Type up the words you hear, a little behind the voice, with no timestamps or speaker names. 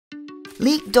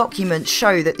Leaked documents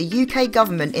show that the UK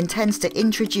government intends to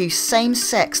introduce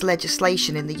same-sex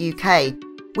legislation in the UK,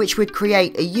 which would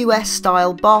create a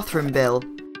US-style bathroom bill.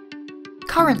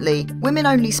 Currently,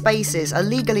 women-only spaces are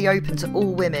legally open to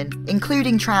all women,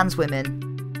 including trans women.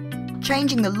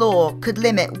 Changing the law could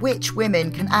limit which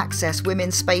women can access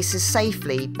women's spaces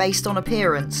safely based on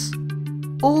appearance.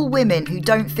 All women who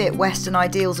don't fit Western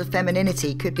ideals of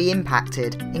femininity could be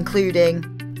impacted, including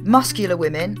muscular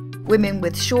women, women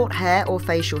with short hair or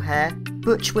facial hair,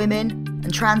 butch women,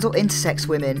 and trans or intersex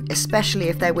women, especially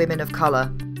if they're women of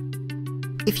colour.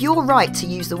 If your right to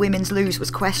use the women's loos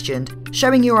was questioned,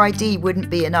 showing your ID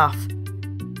wouldn't be enough.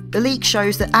 The leak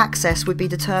shows that access would be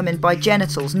determined by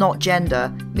genitals, not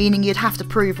gender, meaning you'd have to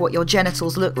prove what your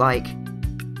genitals look like.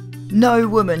 No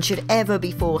woman should ever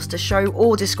be forced to show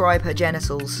or describe her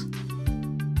genitals.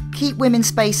 Keep women's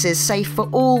spaces safe for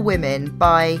all women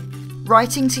by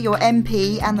writing to your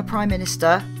MP and the Prime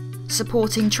Minister,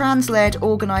 supporting trans-led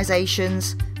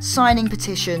organisations, signing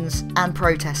petitions and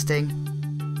protesting.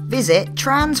 Visit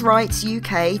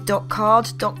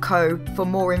transrightsuk.card.co for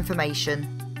more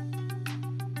information.